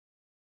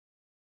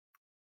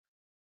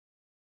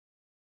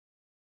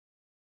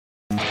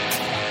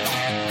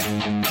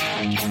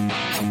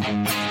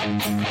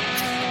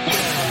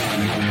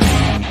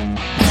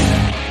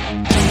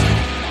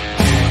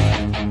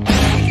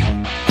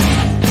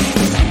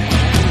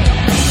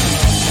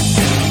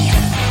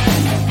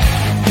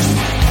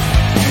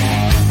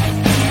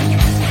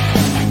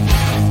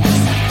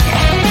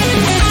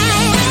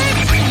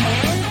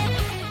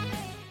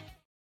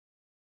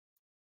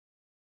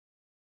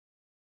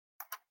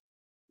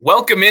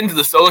Welcome into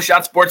the Solo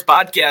Shot Sports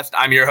Podcast.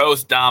 I'm your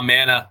host, Dom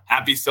Manna.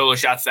 Happy Solo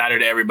Shot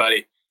Saturday,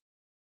 everybody.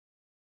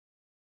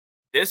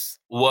 This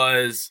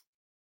was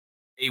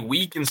a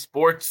week in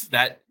sports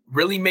that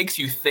really makes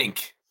you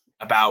think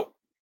about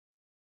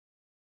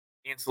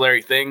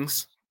ancillary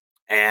things.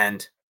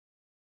 And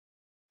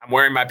I'm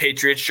wearing my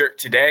Patriots shirt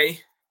today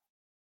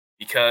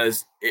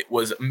because it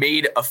was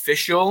made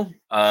official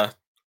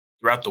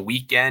throughout the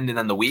weekend and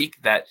then the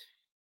week that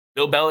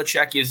Bill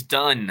Belichick is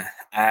done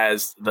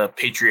as the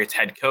Patriots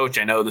head coach.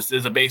 I know this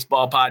is a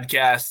baseball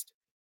podcast,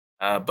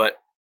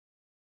 but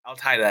I'll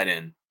tie that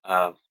in.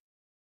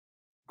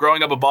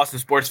 Growing up a Boston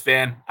sports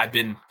fan, I've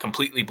been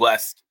completely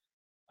blessed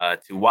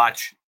to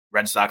watch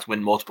Red Sox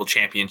win multiple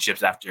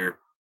championships after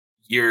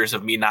years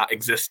of me not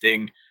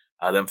existing,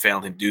 them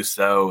failing to do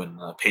so, and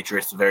the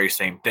Patriots the very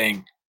same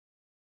thing.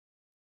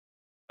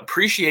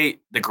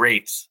 Appreciate the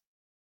greats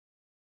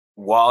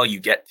while you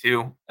get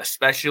to,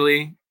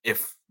 especially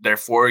if they're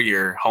for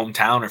your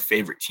hometown or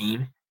favorite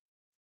team.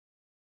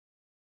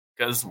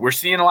 Because we're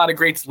seeing a lot of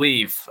greats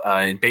leave.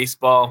 In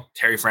baseball,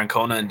 Terry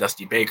Francona and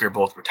Dusty Baker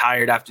both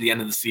retired after the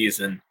end of the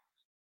season.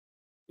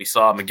 We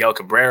saw Miguel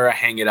Cabrera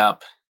hang it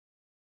up.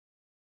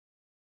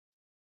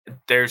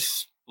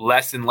 There's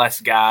less and less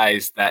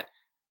guys that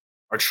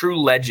are true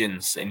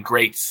legends and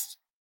greats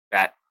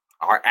that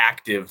are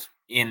active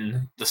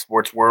in the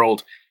sports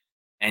world.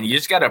 And you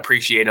just got to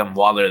appreciate them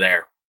while they're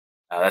there.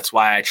 That's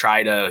why I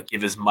try to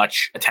give as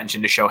much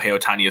attention to Shohei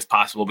Ohtani as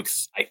possible,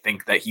 because I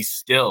think that he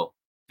still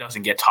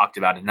doesn't get talked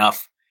about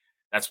enough.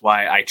 That's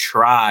why I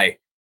try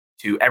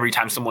to, every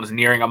time someone is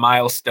nearing a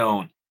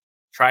milestone,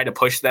 try to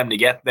push them to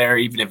get there,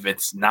 even if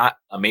it's not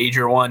a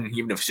major one,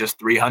 even if it's just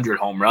 300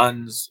 home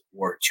runs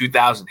or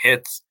 2,000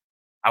 hits.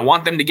 I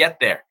want them to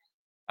get there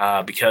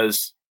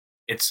because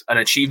it's an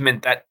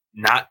achievement that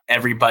not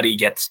everybody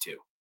gets to.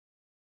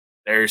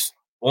 There's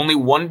only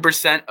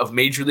 1% of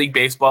Major League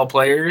Baseball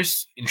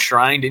players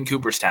enshrined in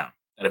Cooperstown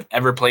that have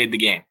ever played the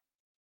game.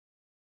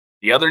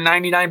 The other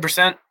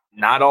 99%,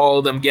 not all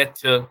of them get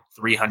to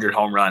 300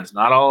 home runs.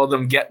 Not all of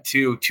them get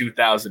to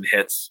 2,000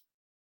 hits,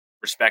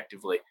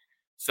 respectively.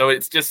 So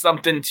it's just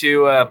something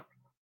to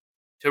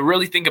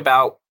really think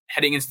about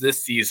heading into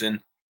this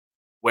season,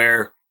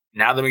 where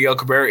now that Miguel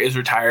Cabrera is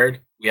retired,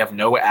 we have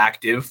no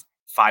active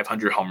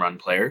 500 home run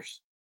players.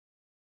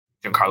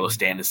 Giancarlo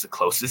Stanton is the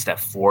closest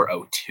at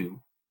 402.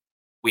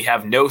 We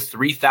have no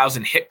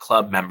 3,000 hit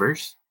club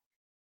members.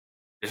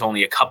 There's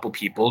only a couple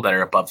people that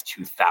are above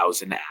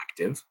 2,000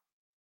 active.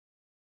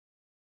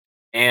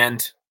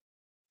 And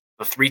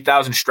the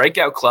 3,000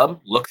 strikeout club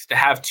looks to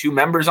have two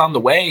members on the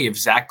way if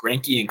Zach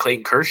Greinke and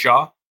Clayton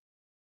Kershaw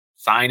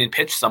sign and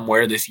pitch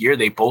somewhere this year.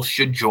 They both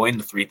should join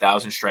the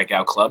 3,000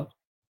 strikeout club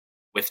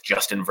with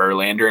Justin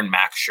Verlander and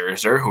Max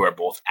Scherzer, who are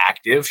both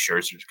active.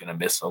 Scherzer's going to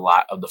miss a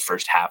lot of the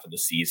first half of the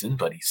season,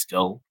 but he's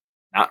still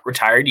not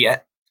retired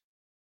yet.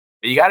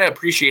 But you got to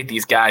appreciate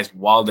these guys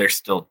while they're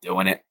still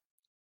doing it.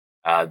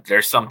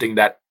 There's something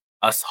that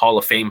us Hall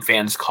of Fame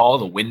fans call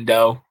the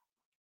window,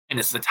 and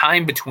it's the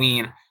time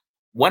between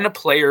when a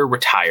player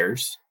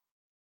retires,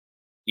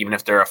 even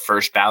if they're a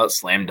first ballot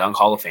slam dunk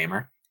Hall of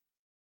Famer,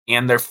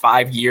 and their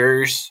 5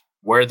 years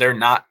where they're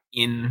not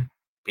in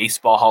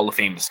Baseball Hall of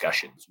Fame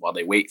discussions while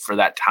they wait for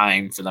that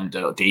time for them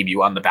to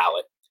debut on the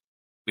ballot.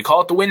 We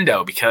call it the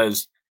window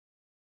because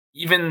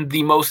even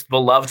the most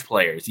beloved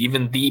players,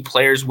 even the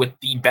players with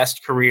the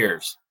best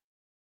careers,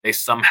 they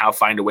somehow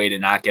find a way to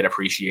not get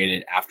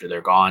appreciated after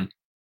they're gone.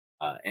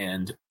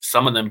 And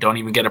some of them don't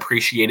even get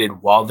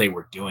appreciated while they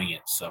were doing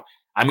it. So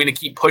I'm going to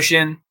keep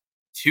pushing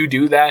to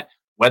do that,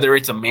 whether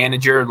it's a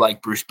manager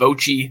like Bruce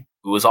Bochy,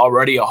 who was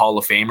already a Hall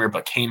of Famer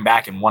but came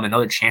back and won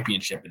another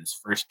championship in his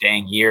first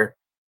dang year,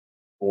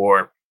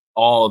 or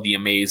all the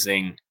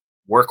amazing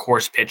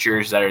workhorse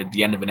pitchers that are at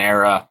the end of an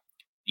era,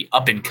 the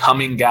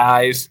up-and-coming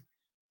guys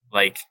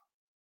like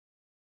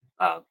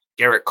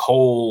Garrett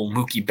Cole,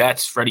 Mookie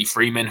Betts, Freddie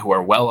Freeman, who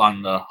are well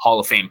on the Hall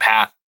of Fame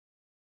path.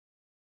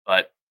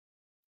 But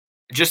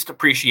just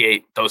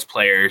appreciate those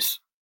players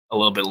a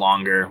little bit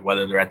longer,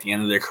 whether they're at the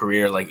end of their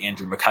career like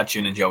Andrew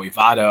McCutchen and Joey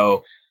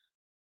Votto,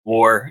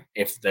 or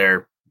if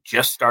they're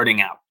just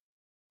starting out.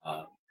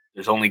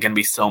 There's only going to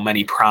be so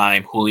many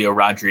prime Julio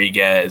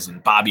Rodriguez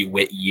and Bobby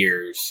Witt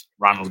years,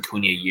 Ronald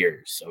Acuna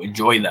years. So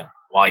enjoy them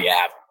while you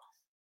have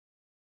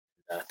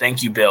them.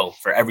 Thank you, Bill,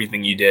 for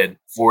everything you did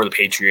for the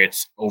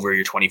Patriots over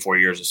your 24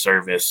 years of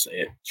service.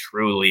 It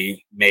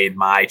truly made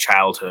my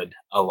childhood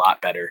a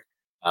lot better,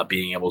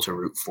 being able to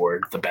root for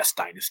the best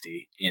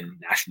dynasty in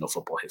National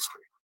Football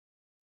history.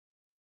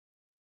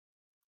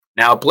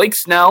 Now, Blake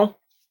Snell,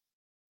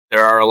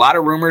 there are a lot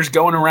of rumors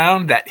going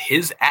around that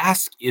his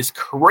ask is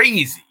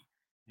crazy.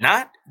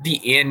 Not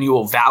the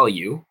annual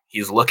value.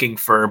 He's looking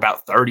for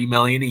about $30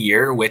 million a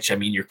year, which, I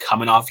mean, you're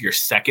coming off your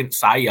second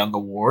Cy Young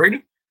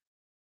award,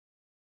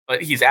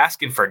 but he's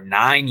asking for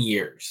 9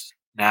 years.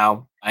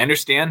 Now, I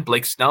understand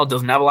Blake Snell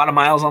doesn't have a lot of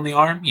miles on the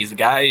arm. He's a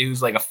guy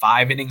who's like a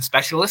 5-inning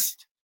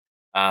specialist.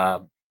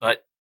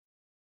 But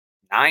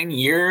 9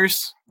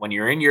 years when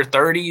you're in your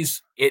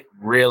 30s, it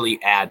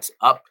really adds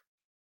up.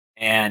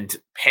 And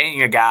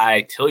paying a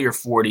guy till you're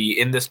 40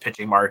 in this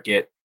pitching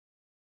market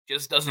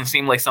just doesn't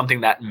seem like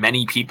something that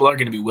many people are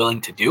going to be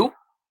willing to do.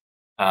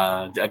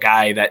 A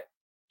guy that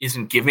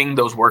isn't giving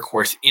those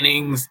workhorse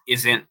innings,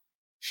 isn't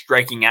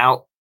striking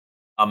out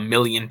a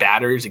million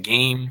batters a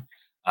game.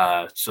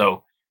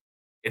 So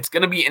it's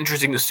going to be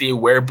interesting to see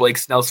where Blake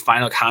Snell's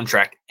final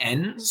contract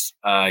ends.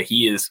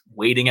 He is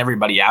waiting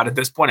everybody out at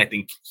this point. I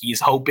think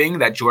he's hoping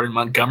that Jordan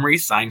Montgomery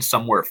signs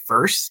somewhere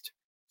first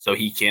so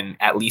he can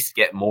at least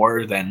get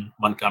more than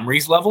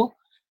Montgomery's level.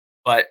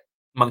 But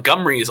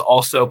Montgomery is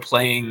also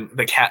playing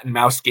the cat and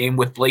mouse game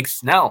with Blake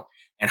Snell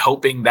and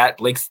hoping that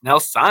Blake Snell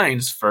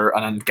signs for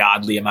an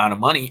ungodly amount of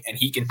money and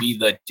he can be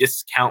the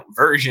discount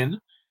version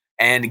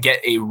and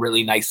get a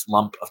really nice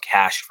lump of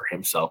cash for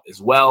himself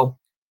as well.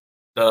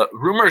 The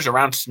rumors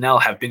around Snell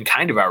have been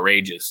kind of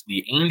outrageous.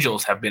 The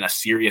Angels have been a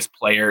serious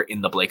player in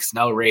the Blake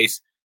Snell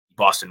race.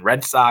 Boston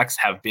Red Sox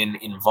have been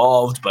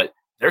involved, but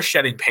they're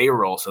shedding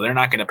payroll, so they're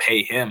not going to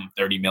pay him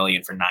 $30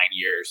 million for 9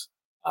 years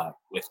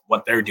with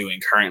what they're doing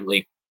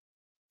currently.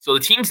 So the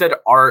teams that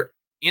are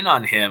in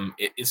on him,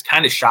 it is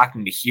kind of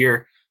shocking to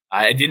hear.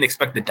 I didn't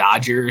expect the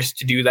Dodgers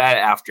to do that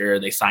after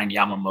they signed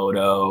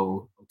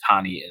Yamamoto,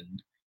 Ohtani,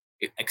 and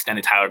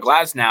extended Tyler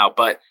Glasnow,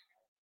 but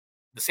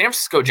the San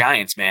Francisco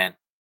Giants, man,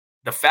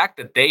 the fact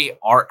that they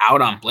are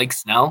out on Blake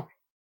Snell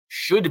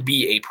should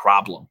be a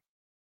problem.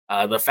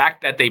 The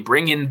fact that they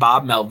bring in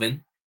Bob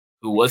Melvin,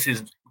 who was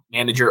his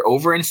manager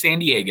over in San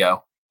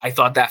Diego, I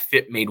thought that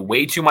fit made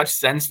way too much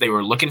sense. They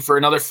were looking for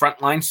another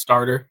frontline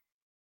starter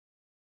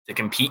to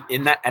compete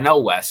in that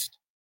NL West.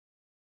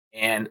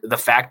 And the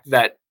fact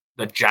that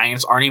the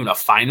Giants aren't even a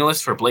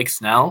finalist for Blake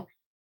Snell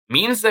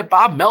means that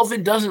Bob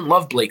Melvin doesn't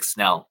love Blake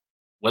Snell.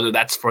 Whether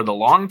that's for the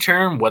long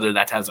term, whether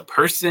that's as a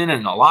person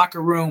in a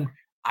locker room,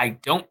 I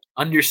don't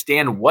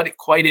understand what it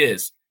quite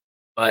is,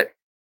 but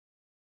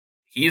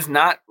he's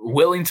not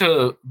willing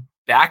to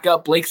back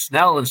up Blake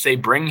Snell and say,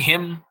 bring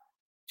him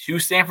to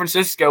San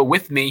Francisco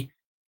with me,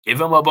 give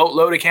him a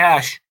boatload of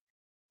cash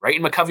right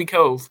in McCovey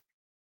Cove.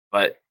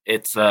 But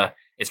it's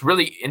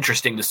really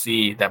interesting to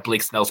see that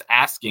Blake Snell's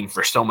asking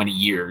for so many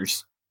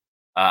years.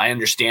 I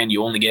understand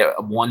you only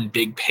get one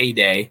big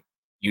payday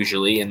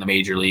usually in the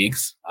major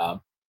leagues.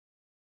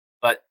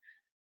 But,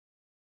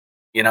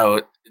 you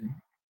know,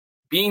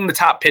 being the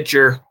top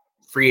pitcher,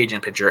 free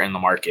agent pitcher in the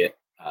market,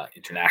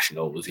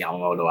 international was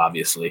Yamamoto,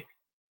 obviously,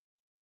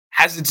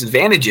 has its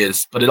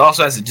advantages, but it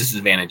also has its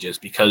disadvantages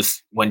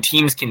because when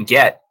teams can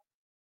get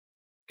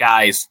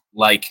guys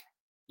like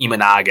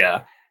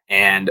Imanaga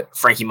and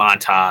Frankie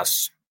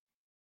Montas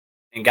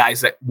and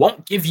guys that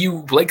won't give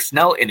you Blake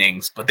Snell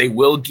innings, but they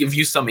will give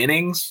you some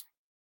innings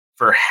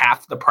for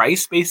half the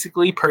price,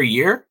 basically, per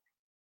year,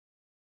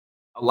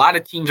 a lot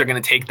of teams are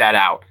going to take that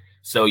out.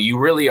 So you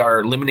really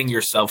are limiting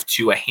yourself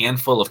to a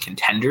handful of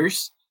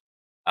contenders.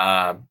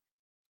 I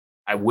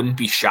wouldn't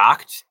be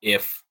shocked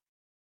if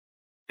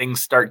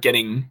things start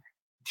getting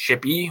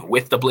chippy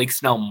with the Blake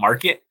Snell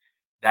market,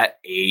 that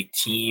a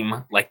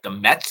team like the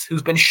Mets,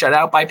 who's been shut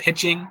out by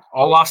pitching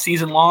all off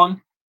season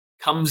long,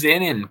 comes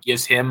in and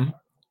gives him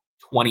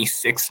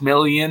 $26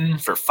 million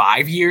for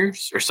 5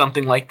 years or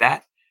something like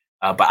that.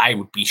 But I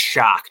would be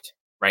shocked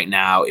right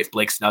now if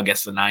Blake Snell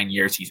gets the 9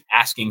 years he's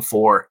asking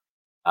for.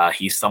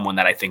 He's someone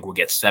that I think will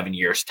get 7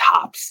 years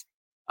tops.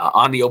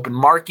 On the open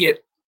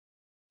market,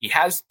 he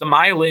has the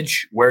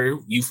mileage where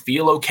you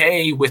feel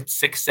okay with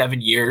 6-7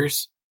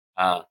 years,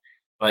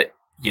 but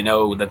you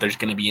know that there's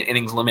going to be an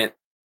innings limit.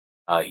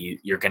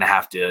 You're going to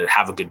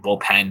have a good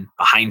bullpen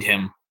behind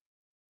him.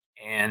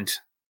 And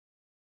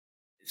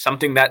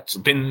something that's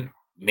been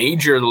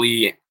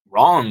majorly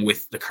wrong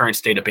with the current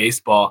state of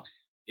baseball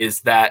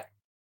is that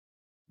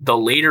the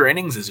later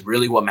innings is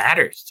really what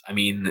matters. I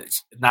mean,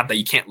 it's not that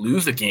you can't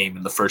lose a game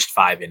in the first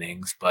 5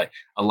 innings, but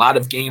a lot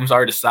of games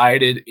are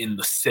decided in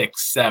the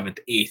 6th, 7th,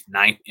 8th,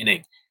 9th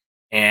inning.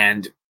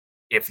 And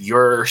if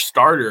your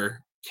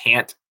starter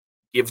can't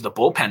give the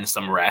bullpen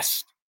some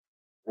rest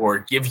or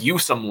give you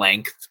some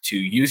length to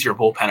use your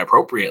bullpen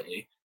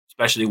appropriately,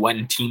 especially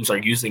when teams are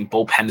using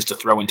bullpens to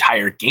throw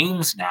entire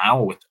games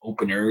now with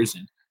openers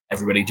and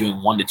everybody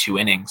doing 1 to 2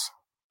 innings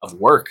of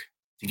work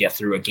to get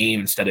through a game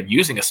instead of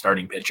using a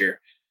starting pitcher,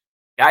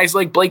 guys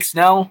like Blake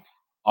Snell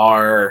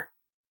are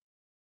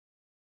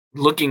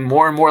looking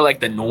more and more like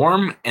the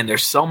norm, and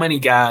there's so many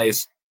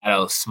guys at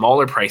a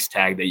smaller price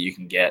tag that you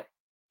can get,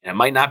 and it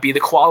might not be the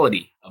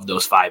quality of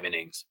those 5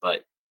 innings,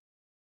 but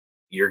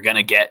you're going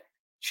to get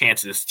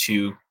chances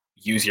to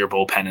use your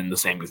bullpen in the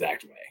same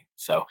exact way.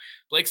 So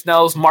Blake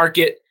Snell's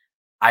market,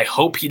 I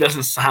hope he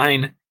doesn't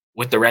sign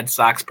with the Red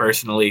Sox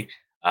personally.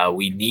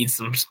 We need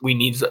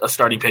a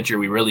starting pitcher.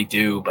 We really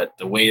do. But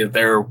the way that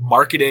they're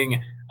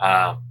marketing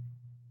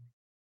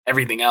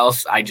Everything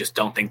else, I just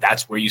don't think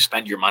that's where you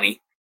spend your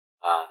money.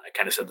 I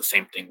kind of said the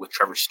same thing with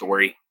Trevor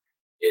Story.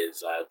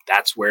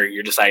 That's where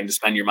you're deciding to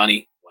spend your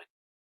money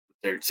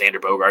when Xander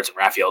Bogaerts and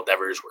Rafael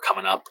Devers were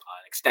coming up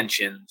on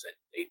extensions, and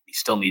they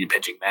still needed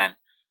pitching then.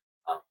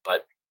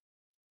 But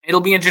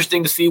it'll be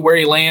interesting to see where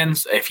he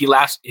lands. If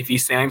he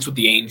signs with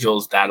the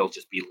Angels, that'll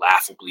just be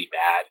laughably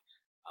bad.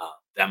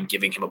 Them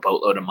giving him a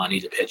boatload of money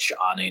to pitch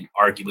on an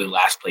arguably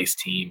last place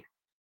team.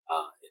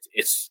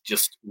 It's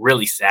just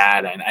really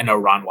sad. And I know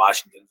Ron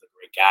Washington's a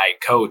great guy,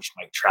 coach.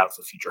 Mike Trout's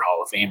a future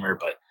Hall of Famer,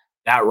 but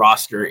that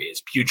roster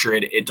is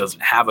putrid. It doesn't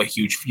have a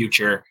huge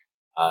future.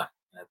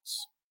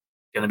 That's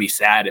going to be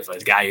sad if a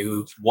guy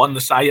who won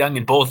the Cy Young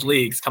in both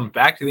leagues comes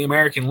back to the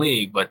American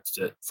League, but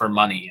for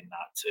money and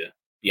not to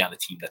be on a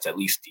team that's at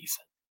least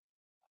decent.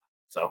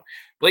 So,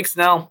 Blake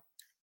Snell,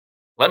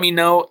 let me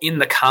know in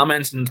the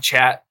comments in the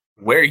chat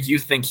where you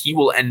think he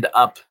will end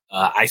up.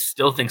 I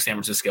still think San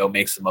Francisco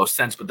makes the most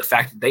sense, but the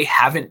fact that they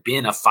haven't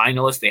been a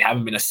finalist, they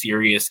haven't been a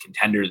serious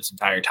contender this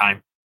entire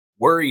time,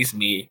 worries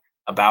me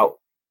about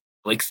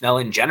Blake Snell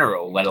in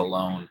general, let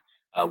alone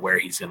where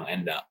he's going to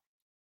end up.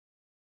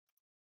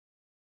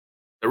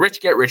 The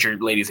rich get richer,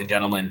 ladies and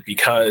gentlemen,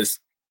 because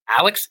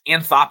Alex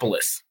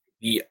Anthopoulos,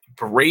 the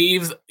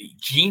Braves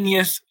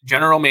genius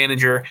general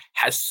manager,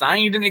 has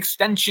signed an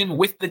extension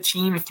with the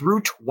team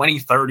through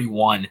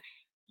 2031.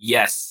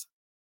 Yes,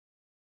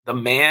 the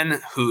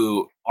man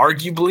who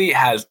arguably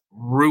has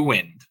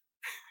ruined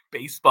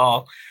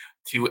baseball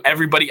to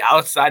everybody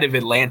outside of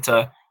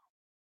Atlanta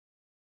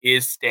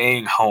is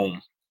staying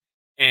home.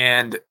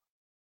 And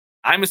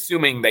I'm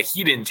assuming that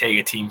he didn't take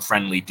a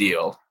team-friendly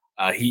deal.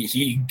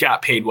 He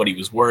got paid what he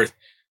was worth.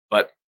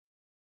 But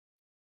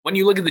when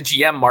you look at the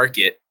GM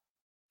market,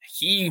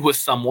 he was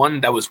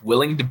someone that was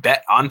willing to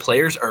bet on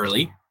players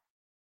early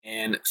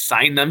and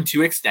sign them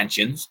to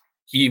extensions.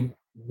 He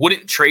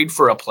wouldn't trade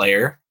for a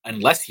player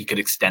unless he could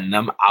extend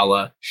them, a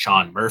la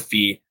Sean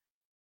Murphy,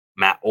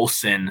 Matt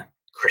Olson,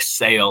 Chris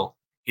Sale.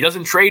 He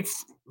doesn't trade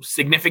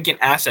significant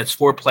assets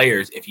for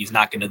players if he's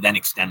not going to then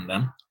extend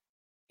them.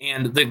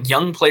 And the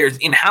young players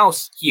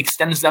in-house, he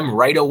extends them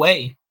right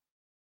away,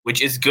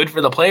 which is good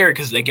for the player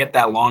because they get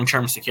that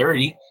long-term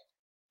security,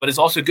 but it's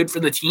also good for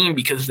the team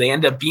because they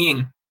end up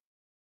being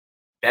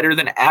better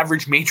than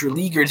average major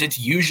leaguers. It's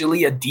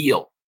usually a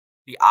deal.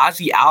 The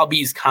Ozzie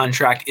Albies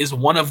contract is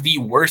one of the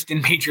worst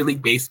in Major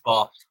League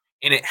Baseball,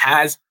 and it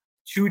has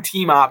 2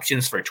 team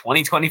options for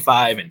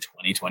 2025 and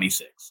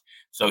 2026.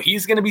 So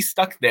he's going to be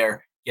stuck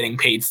there getting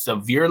paid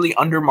severely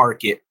under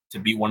market to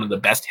be one of the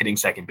best hitting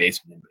second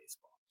basemen in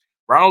baseball.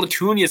 Ronald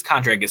Acuna's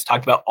contract gets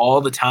talked about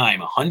all the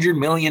time, $100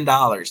 million,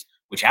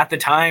 which at the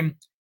time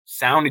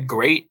sounded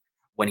great.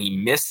 When he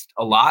missed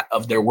a lot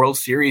of their World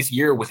Series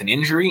year with an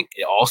injury,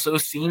 it also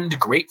seemed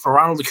great for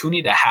Ronald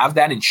Acuna to have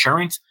that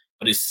insurance.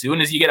 But as soon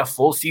as you get a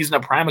full season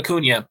of prime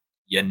Acuna,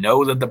 you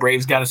know that the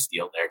Braves got a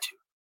steal there too.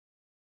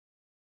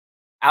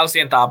 Alex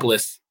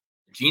Anthopoulos,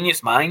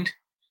 genius mind,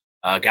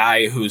 a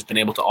guy who's been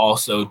able to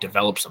also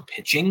develop some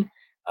pitching.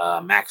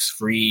 Max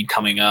Fried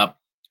coming up,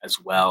 as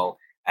well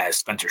as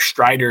Spencer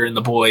Strider and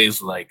the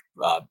boys. Like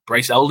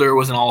Bryce Elder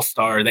was an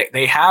all-star.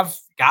 They have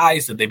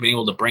guys that they've been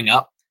able to bring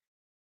up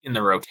in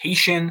the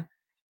rotation.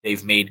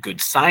 They've made good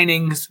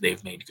signings.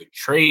 They've made good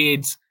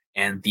trades.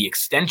 And the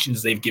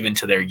extensions they've given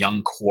to their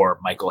young core,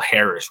 Michael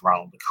Harris,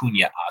 Ronald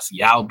Acuna, Ozzie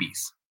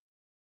Albies.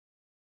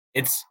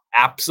 It's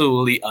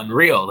absolutely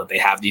unreal that they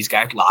have these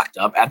guys locked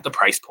up at the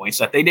price points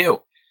that they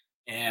do.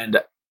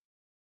 And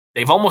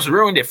they've almost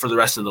ruined it for the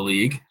rest of the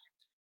league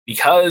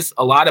because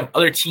a lot of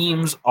other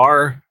teams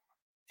are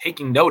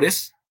taking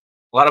notice.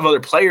 A lot of other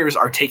players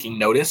are taking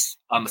notice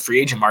on the free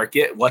agent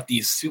market, what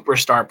these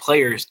superstar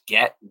players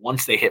get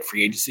once they hit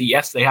free agency.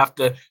 Yes, they have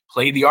to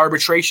play the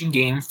arbitration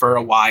game for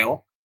a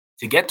while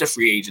to get to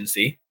free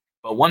agency,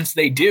 but once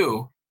they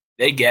do,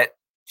 they get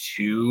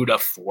 $200 to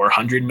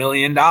 $400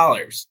 million.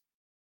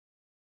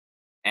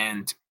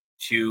 And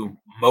to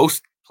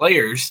most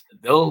players,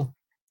 they'll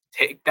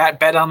take that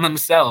bet on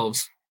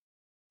themselves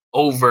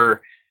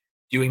over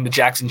doing the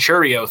Jackson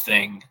Chourio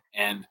thing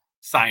and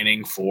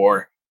signing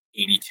for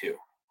 82.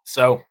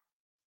 So,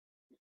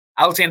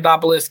 Alex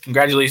Anthopoulos,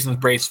 congratulations,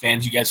 Braves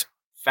fans. You guys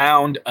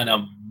found an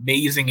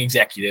amazing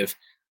executive.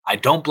 I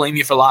don't blame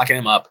you for locking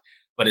him up,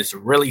 but it's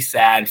really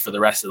sad for the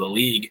rest of the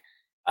league.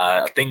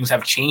 Things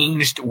have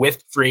changed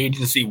with free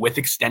agency, with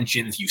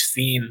extensions. You've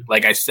seen,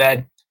 like I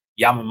said,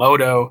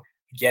 Yamamoto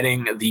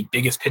getting the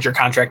biggest pitcher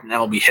contract in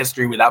MLB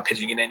history without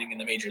pitching an inning in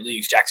the major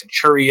leagues. Jackson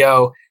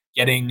Chourio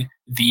getting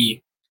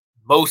the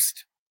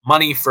most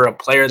money for a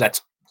player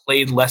that's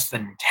played less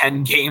than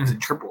 10 games in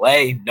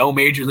AAA, no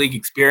major league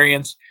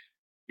experience.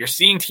 You're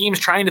seeing teams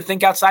trying to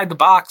think outside the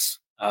box.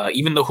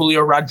 Even the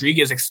Julio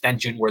Rodriguez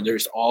extension, where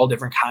there's all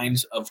different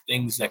kinds of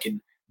things that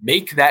can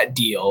make that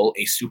deal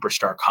a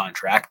superstar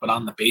contract, but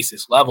on the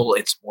basis level,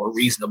 it's more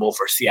reasonable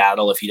for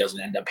Seattle if he doesn't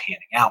end up panning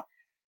out.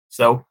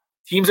 So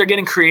teams are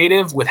getting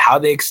creative with how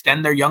they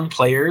extend their young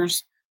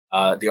players.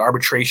 The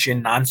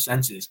arbitration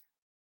nonsense is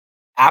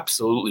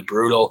absolutely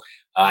brutal.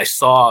 I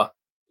saw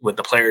with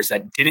the players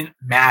that didn't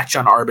match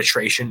on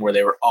arbitration, where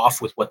they were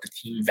off with what the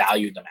team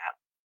valued them at.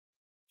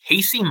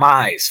 Casey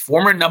Mize,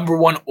 former number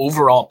 1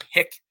 overall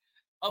pick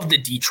of the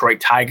Detroit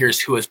Tigers,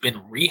 who has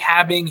been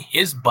rehabbing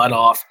his butt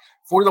off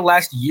for the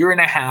last year and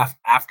a half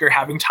after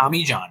having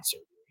Tommy John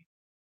surgery.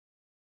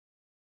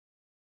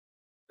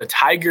 The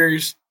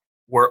Tigers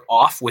were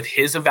off with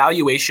his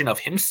evaluation of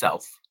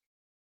himself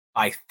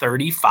by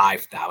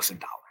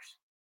 $35,000,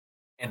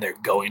 and they're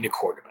going to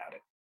court about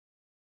it.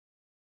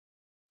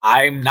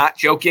 I'm not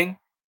joking.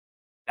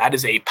 That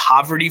is a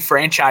poverty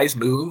franchise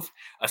move,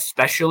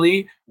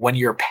 especially when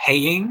you're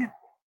paying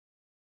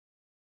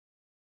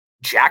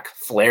Jack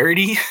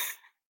Flaherty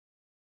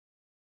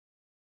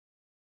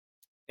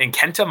and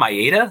Kenta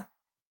Maeda.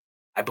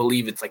 I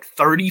believe it's like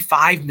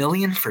 $35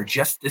 million for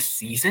just this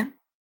season.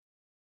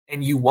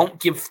 And you won't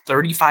give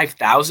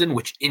 $35,000,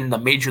 which in the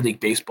Major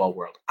League Baseball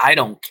world, I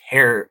don't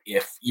care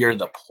if you're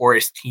the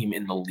poorest team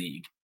in the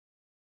league.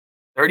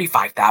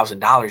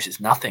 $35,000 is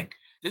nothing.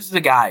 This is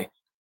a guy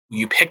who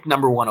you picked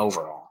number 1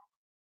 overall.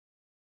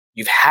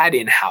 You've had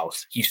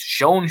in-house. He's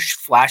shown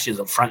flashes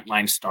of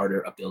frontline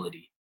starter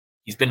ability.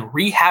 He's been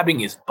rehabbing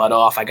his butt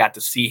off. I got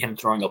to see him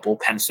throwing a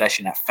bullpen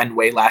session at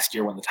Fenway last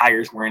year when the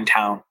Tigers were in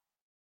town.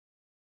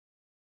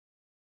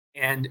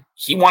 And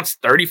he wants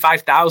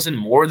 $35,000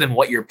 more than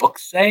what your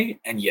books say,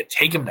 and you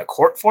take him to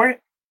court for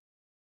it?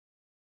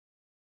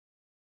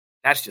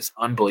 That's just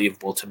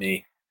unbelievable to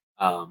me.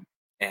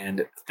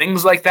 And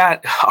things like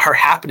that are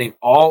happening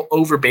all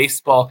over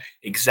baseball.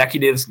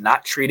 Executives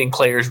not treating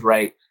players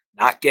right,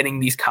 not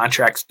getting these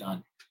contracts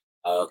done,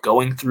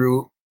 going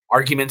through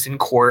arguments in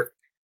court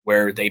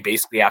where they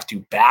basically have to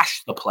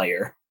bash the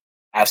player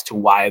as to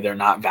why they're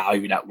not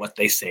valued at what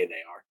they say they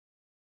are.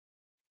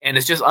 And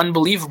it's just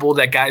unbelievable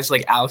that guys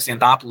like Alex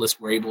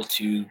Anthopoulos were able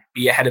to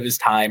be ahead of his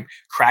time,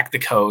 crack the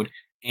code,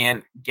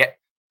 and get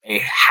a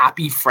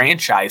happy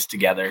franchise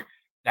together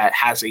that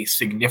has a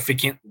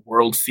significant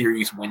World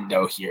Series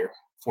window here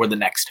for the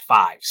next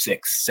 5,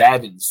 6,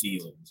 7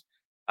 seasons.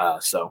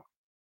 So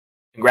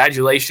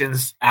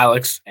congratulations,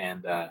 Alex,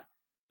 and the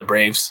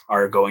Braves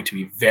are going to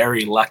be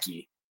very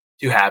lucky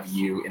to have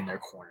you in their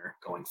corner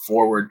going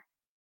forward.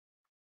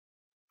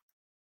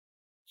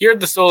 Here at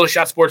the Solo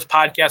Shot Sports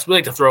Podcast, we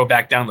like to throw it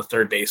back down the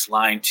third base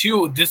line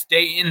to this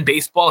day in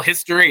baseball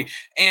history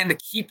and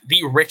keep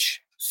the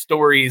rich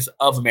stories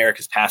of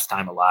America's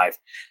pastime alive.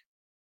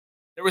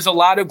 There was a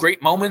lot of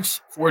great moments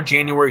for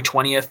January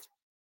 20th,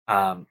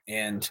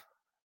 and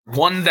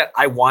one that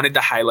I wanted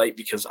to highlight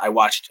because I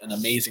watched an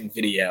amazing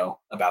video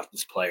about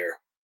this player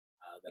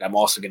that I'm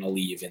also going to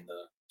leave in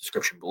the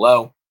description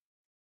below.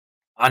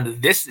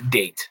 On this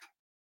date,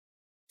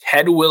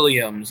 Ted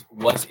Williams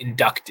was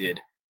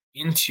inducted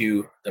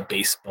into the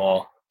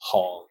Baseball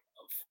Hall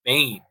of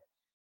Fame.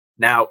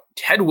 Now,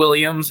 Ted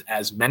Williams,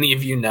 as many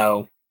of you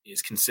know,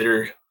 is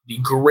considered the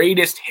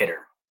greatest hitter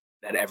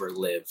that ever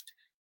lived,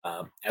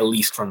 at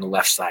least from the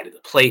left side of the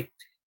plate.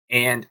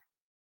 And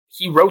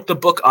he wrote the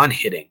book on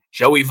hitting.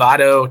 Joey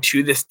Votto,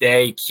 to this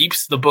day,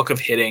 keeps the book of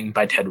hitting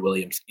by Ted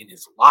Williams in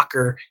his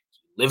locker.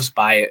 He lives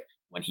by it.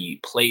 When he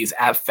plays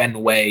at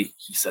Fenway,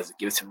 he says it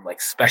gives him like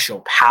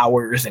special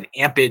powers and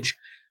ampage.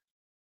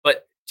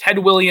 But Ted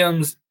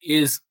Williams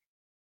is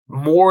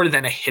more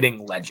than a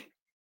hitting legend.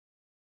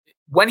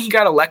 When he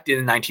got elected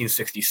in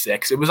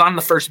 1966, it was on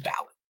the first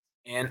ballot.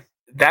 And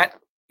that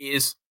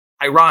is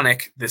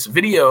ironic. This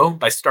video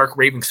by Stark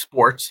Raving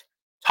Sports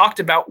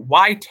talked about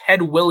why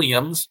Ted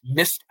Williams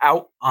missed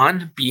out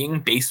on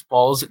being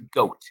baseball's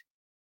GOAT,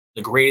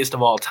 the greatest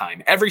of all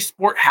time. Every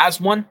sport has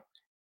one.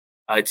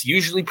 It's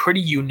usually pretty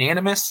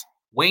unanimous.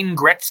 Wayne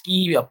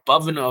Gretzky,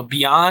 above and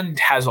beyond,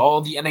 has all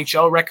the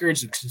NHL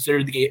records and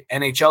considered the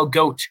NHL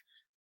GOAT.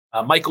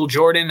 Michael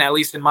Jordan, at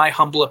least in my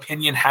humble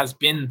opinion, has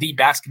been the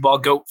basketball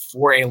GOAT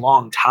for a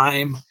long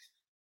time.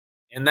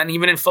 And then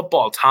even in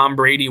football, Tom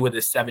Brady with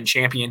his 7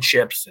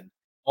 championships and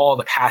all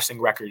the passing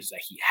records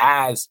that he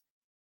has.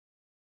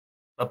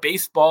 But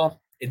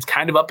baseball, it's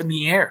kind of up in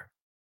the air.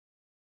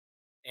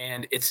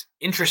 And it's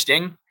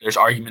interesting. There's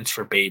arguments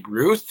for Babe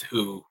Ruth,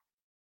 who,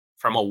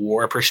 from a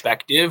WAR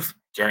perspective,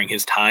 during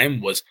his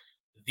time, was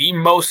the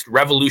most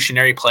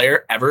revolutionary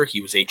player ever.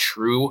 He was a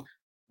true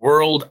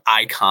world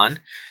icon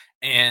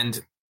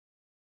and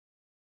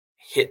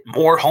hit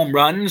more home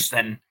runs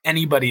than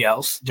anybody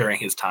else during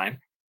his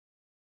time.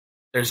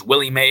 There's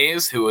Willie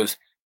Mays, who was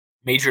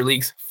Major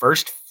League's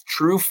first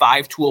true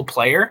 5-tool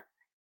player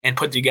and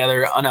put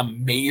together an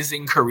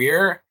amazing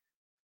career.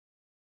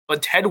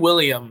 But Ted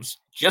Williams,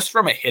 just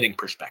from a hitting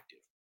perspective,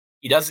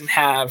 he doesn't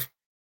have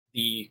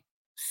the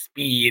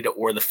speed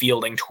or the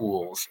fielding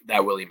tools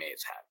that Willie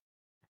Mays had.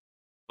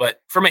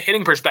 But from a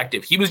hitting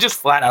perspective, he was just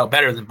flat out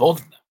better than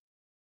both of them.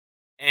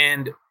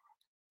 And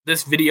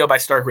this video by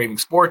Stark Raving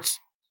Sports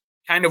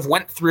kind of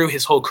went through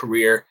his whole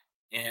career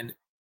and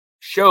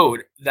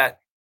showed that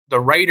the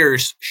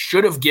writers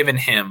should have given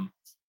him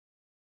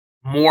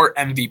more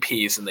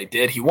MVPs than they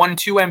did. He won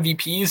 2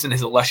 MVPs in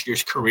his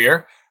illustrious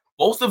career.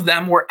 Both of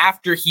them were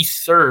after he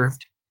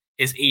served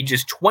his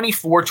ages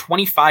 24,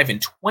 25,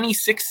 and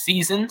 26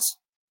 seasons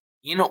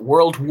in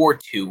World War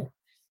II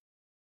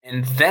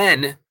And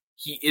then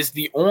he is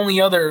the only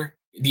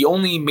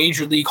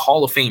Major League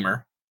Hall of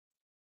Famer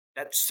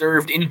that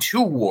served in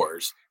two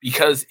wars,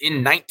 because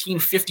in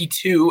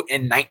 1952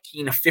 and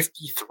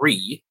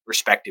 1953,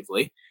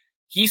 respectively,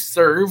 he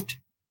served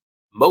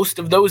most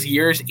of those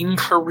years in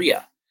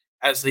Korea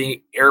as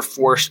the Air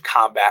Force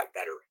combat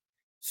veteran.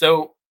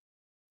 So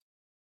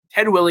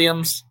Ted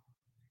Williams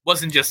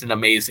wasn't just an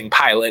amazing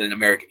pilot and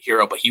American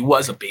hero, but he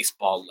was a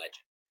baseball legend.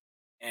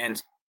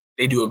 And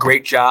they do a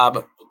great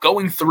job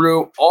going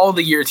through all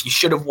the years he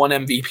should have won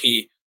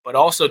MVP, but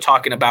also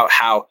talking about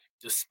how,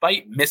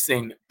 despite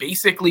missing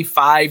basically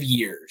 5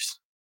 years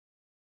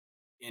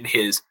in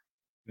his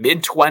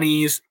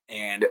mid-20s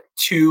and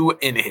 2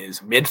 in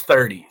his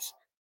mid-30s,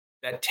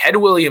 that Ted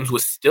Williams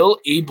was still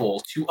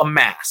able to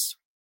amass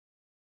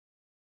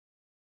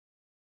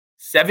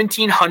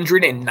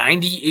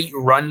 1,798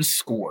 runs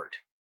scored,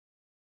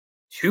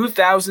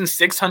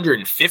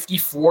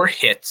 2,654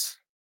 hits,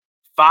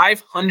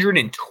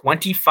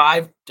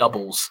 525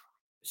 doubles,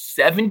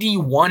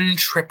 71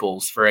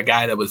 triples for a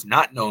guy that was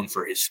not known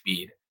for his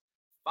speed,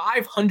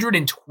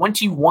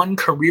 521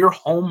 career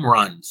home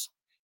runs,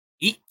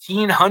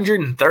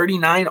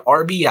 1,839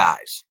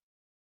 RBIs,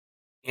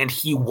 and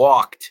he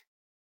walked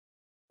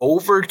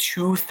over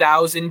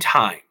 2,000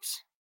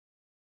 times.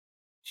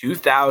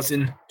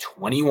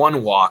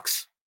 2,021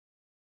 walks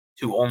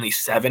to only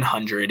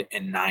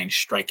 709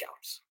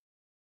 strikeouts.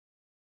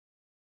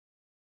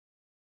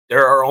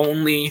 There are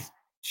only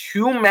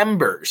 2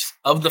 members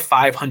of the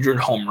 500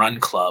 home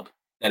run club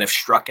that have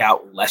struck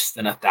out less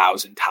than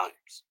 1,000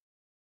 times: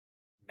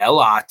 Mel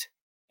Ott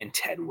and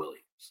Ted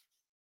Williams.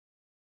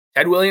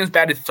 Ted Williams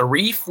batted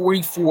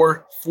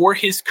 .344 for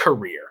his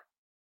career,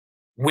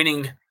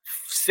 winning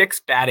 6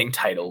 batting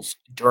titles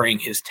during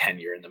his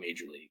tenure in the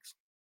major leagues.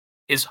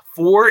 His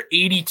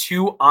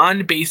 .482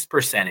 on-base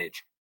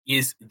percentage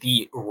is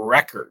the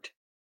record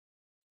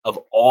of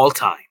all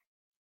time.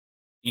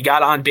 He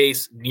got on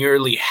base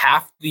nearly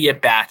half the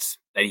at-bats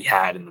that he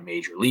had in the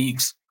major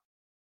leagues,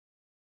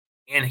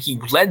 and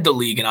he led the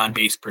league in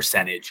on-base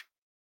percentage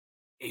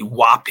a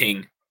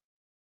whopping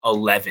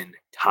 11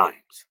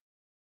 times.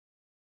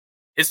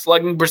 His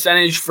slugging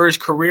percentage for his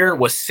career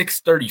was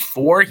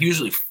 .634.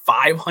 Usually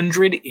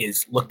 .500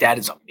 is looked at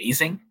as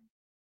amazing.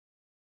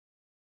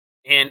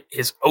 And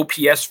his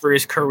OPS for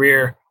his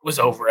career was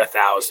over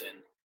 1,000.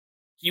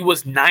 He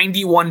was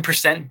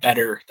 91%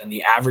 better than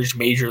the average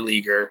major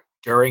leaguer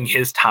during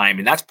his time,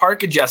 and that's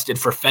park adjusted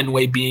for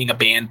Fenway being a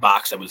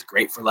bandbox that was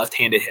great for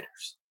left-handed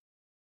hitters.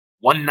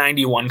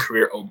 191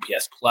 career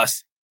OPS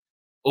plus,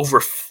 over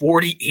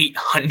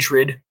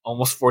 4,800,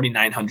 almost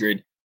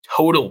 4,900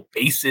 total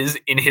bases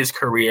in his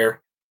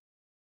career,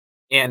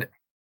 and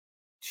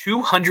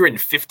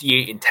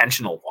 258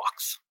 intentional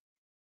walks.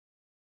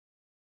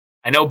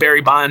 I know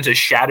Barry Bonds has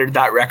shattered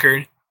that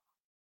record,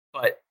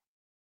 but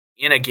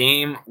in a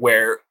game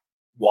where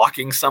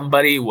walking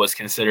somebody was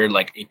considered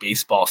like a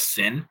baseball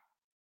sin,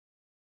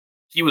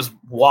 he was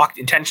walked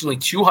intentionally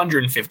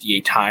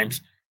 258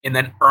 times and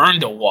then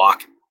earned a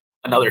walk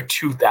another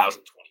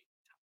 2,020.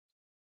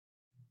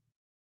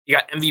 He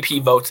got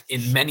MVP votes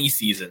in many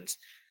seasons.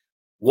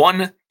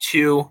 1,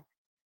 2,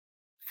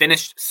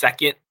 finished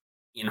second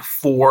in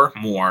 4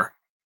 more,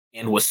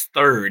 and was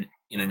third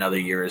in another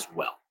year as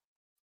well.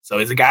 So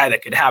he's a guy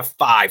that could have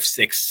 5,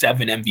 6,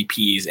 7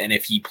 MVPs, and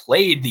if he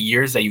played the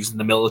years that he was in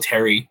the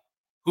military,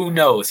 who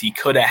knows, he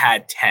could have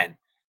had 10.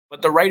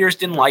 But the writers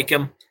didn't like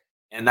him,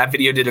 and that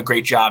video did a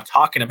great job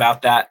talking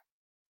about that.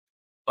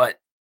 But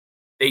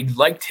they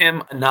liked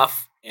him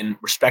enough and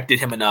respected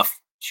him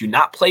enough to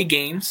not play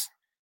games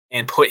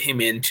and put him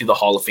into the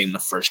Hall of Fame, the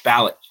first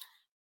ballot.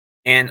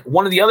 And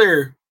one of the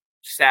other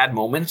sad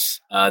moments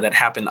that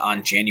happened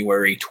on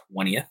January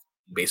 20th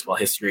in baseball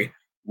history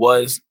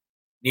was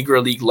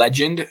Negro League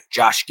legend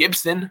Josh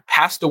Gibson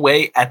passed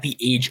away at the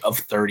age of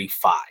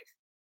 35.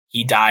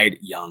 He died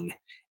young,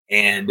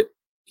 and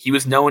he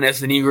was known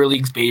as the Negro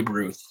League's Babe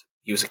Ruth.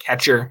 He was a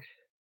catcher,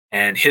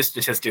 and his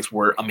statistics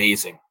were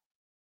amazing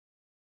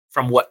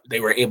from what they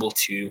were able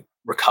to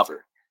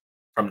recover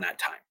from that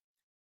time.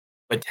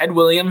 But Ted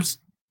Williams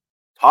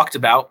talked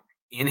about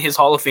in his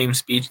Hall of Fame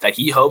speech that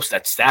he hopes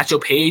that Satchel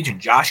Paige and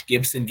Josh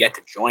Gibson get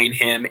to join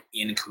him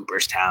in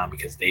Cooperstown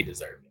because they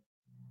deserve it.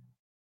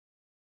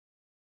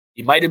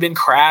 He might have been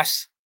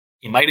crass.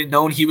 He might have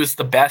known he was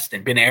the best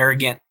and been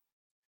arrogant.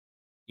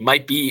 He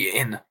might be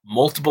in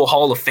multiple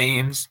Hall of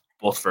Fames,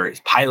 both for his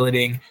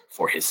piloting,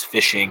 for his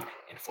fishing,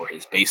 and for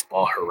his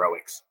baseball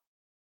heroics.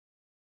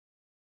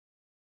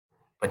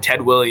 But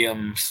Ted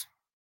Williams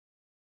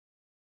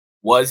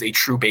was a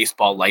true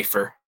baseball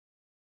lifer.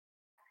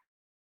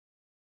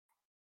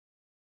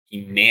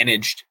 He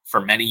managed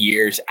for many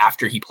years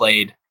after he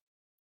played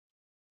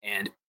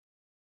and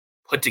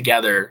put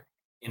together,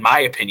 in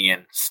my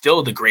opinion,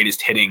 still the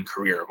greatest hitting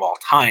career of all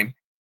time,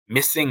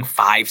 missing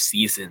 5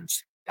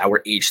 seasons that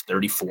were age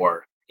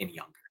 34 and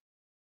younger.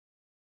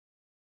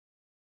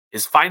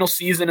 His final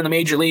season in the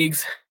major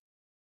leagues,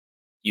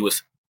 he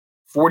was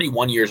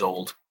 41 years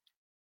old,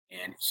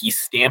 and he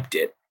stamped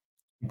it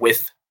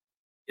with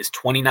his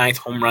 29th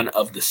home run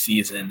of the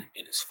season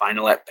in his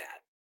final at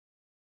bat.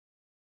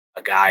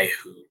 A guy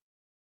who,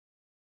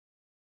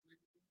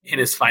 in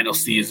his final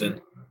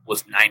season,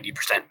 was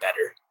 90%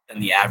 better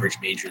than the average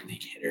major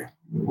league hitter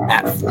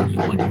at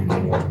 41 years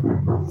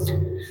old.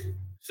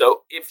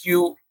 So if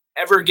you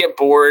ever get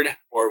bored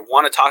or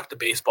want to talk the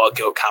baseball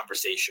GOAT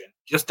conversation,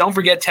 just don't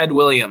forget Ted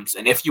Williams.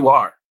 And if you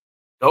are,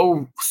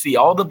 go see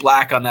all the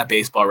black on that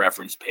Baseball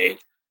Reference page,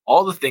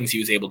 all the things he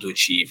was able to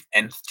achieve,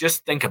 and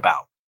just think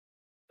about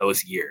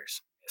those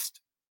years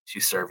missed to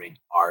serving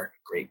our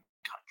great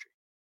country.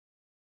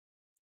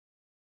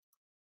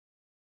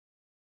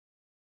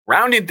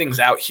 Rounding things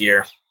out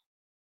here,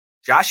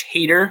 Josh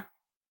Hader,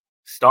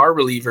 star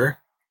reliever,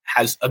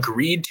 has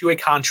agreed to a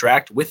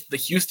contract with the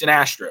Houston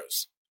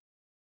Astros.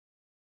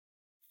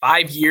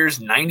 5 years,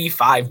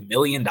 $95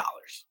 million.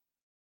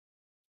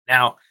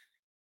 Now,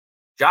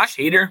 Josh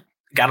Hader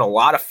got a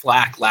lot of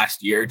flack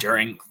last year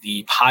during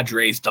the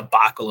Padres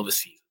debacle of a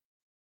season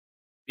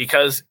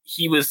because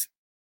he was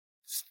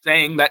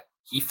saying that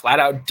he flat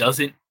out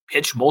doesn't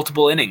pitch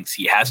multiple innings.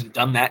 He hasn't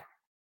done that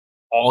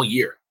all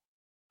year.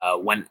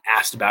 When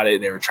asked about it,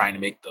 they were trying to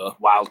make the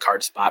wild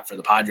card spot for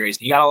the Padres.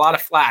 And he got a lot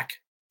of flack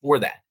for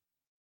that.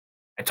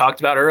 I talked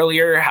about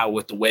earlier how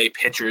with the way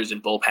pitchers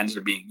and bullpens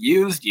are being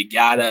used, you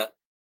gotta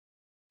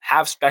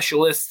have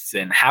specialists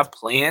and have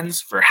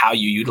plans for how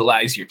you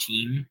utilize your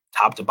team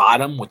top to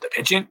bottom with the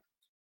pitching.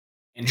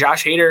 And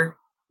Josh Hader,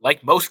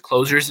 like most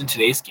closers in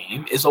today's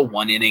game, is a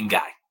one-inning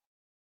guy.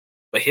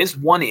 But his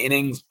one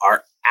innings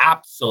are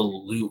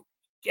absolute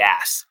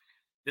gas.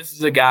 This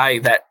is a guy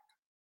that,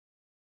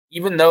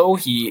 even though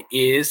he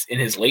is in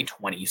his late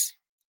 20s,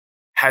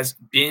 has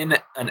been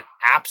an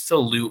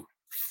absolute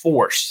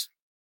force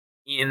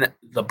in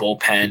the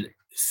bullpen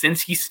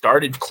since he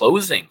started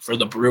closing for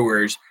the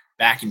Brewers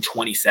back in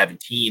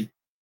 2017.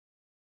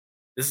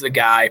 This is a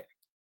guy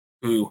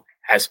who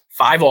has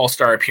 5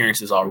 All-Star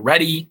appearances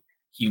already.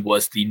 He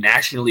was the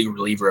National League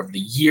Reliever of the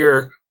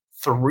Year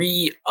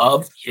 3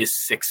 of his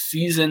 6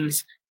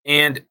 seasons,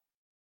 and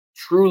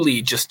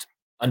truly just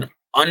an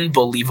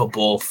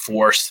unbelievable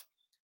force.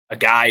 A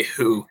guy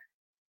who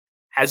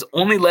has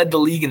only led the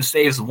league in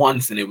saves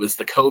once, and it was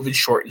the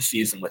COVID-shortened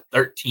season with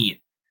 13.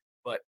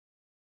 But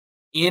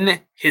in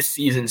his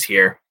seasons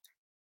here,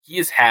 he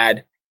has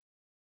had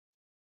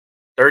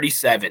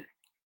 37,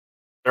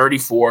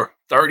 34,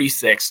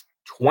 36,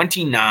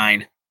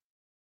 29,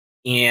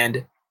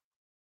 and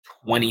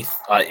 20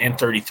 and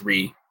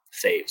 33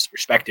 saves,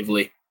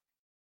 respectively.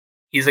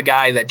 He's a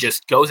guy that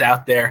just goes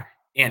out there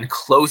and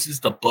closes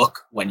the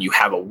book when you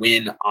have a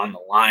win on the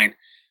line.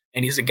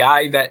 And he's a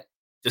guy that,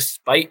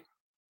 despite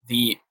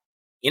the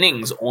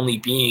innings only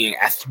being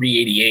at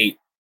 388,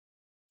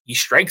 he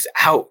strikes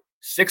out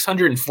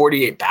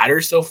 648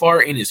 batters so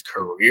far in his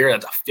career.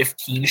 That's a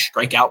 15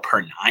 strikeout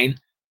per 9.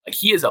 Like,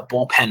 he is a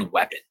bullpen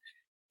weapon.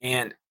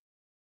 And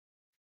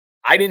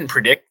I didn't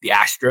predict the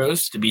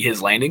Astros to be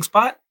his landing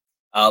spot.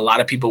 A lot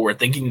of people were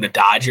thinking the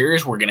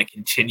Dodgers were going to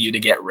continue to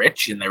get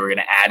rich and they were going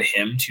to add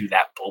him to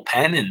that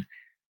bullpen. And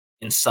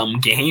in some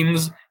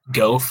games,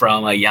 go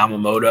from a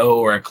Yamamoto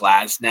or a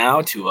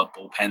Glasnow to a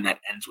bullpen that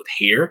ends with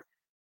Hader.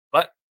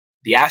 But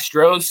the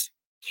Astros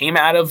came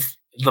out of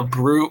the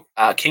blue,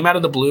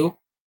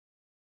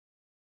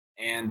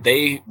 and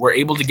they were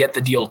able to get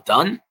the deal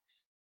done.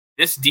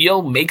 This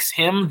deal makes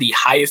him the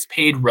highest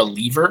paid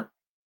reliever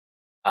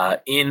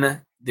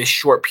in this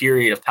short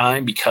period of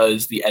time,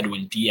 because the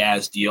Edwin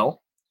Diaz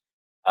deal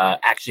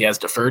actually has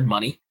deferred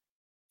money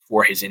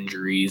for his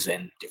injuries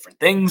and different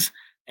things.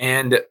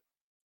 And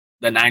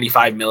the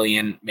 $95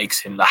 million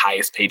makes him the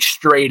highest paid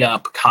straight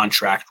up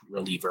contract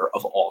reliever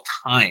of all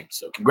time.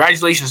 So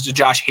congratulations to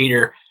Josh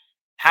Hader.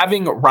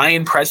 Having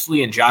Ryan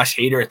Presley and Josh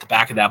Hader at the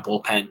back of that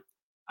bullpen,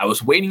 I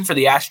was waiting for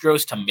the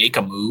Astros to make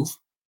a move.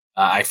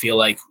 I feel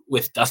like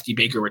with Dusty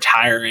Baker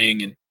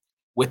retiring and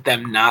with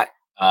them not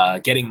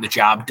getting the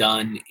job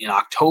done in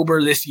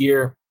October this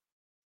year,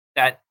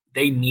 that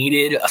they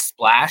needed a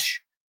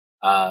splash.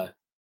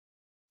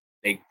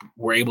 They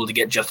were able to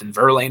get Justin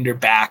Verlander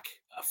back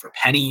for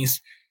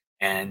pennies.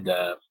 And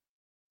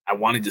I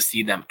wanted to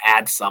see them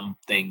add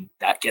something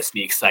that gets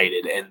me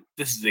excited. And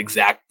this is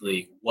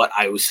exactly what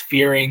I was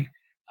fearing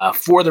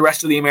for the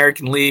rest of the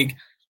American League.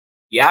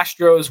 The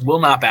Astros will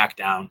not back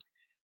down.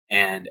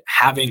 And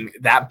having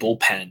that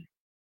bullpen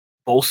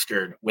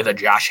bolstered with a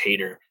Josh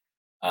Hader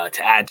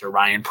to add to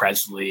Ryan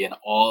Presley and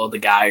all the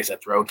guys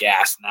that throw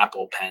gas in that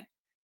bullpen,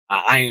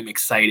 I am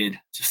excited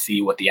to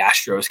see what the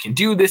Astros can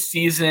do this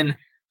season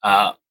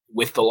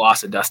with the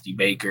loss of Dusty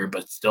Baker,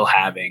 but still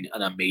having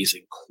an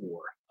amazing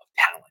core of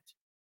talent.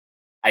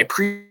 I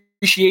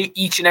appreciate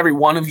each and every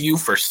one of you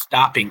for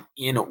stopping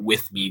in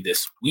with me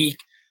this week,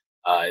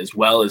 as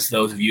well as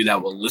those of you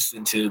that will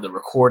listen to the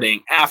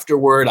recording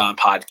afterward on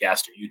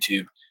podcast or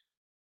YouTube.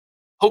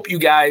 Hope you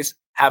guys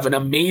have an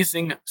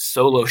amazing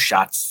Solo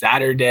Shot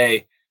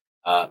Saturday,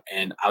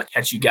 and I'll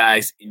catch you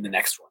guys in the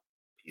next one.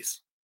 Peace.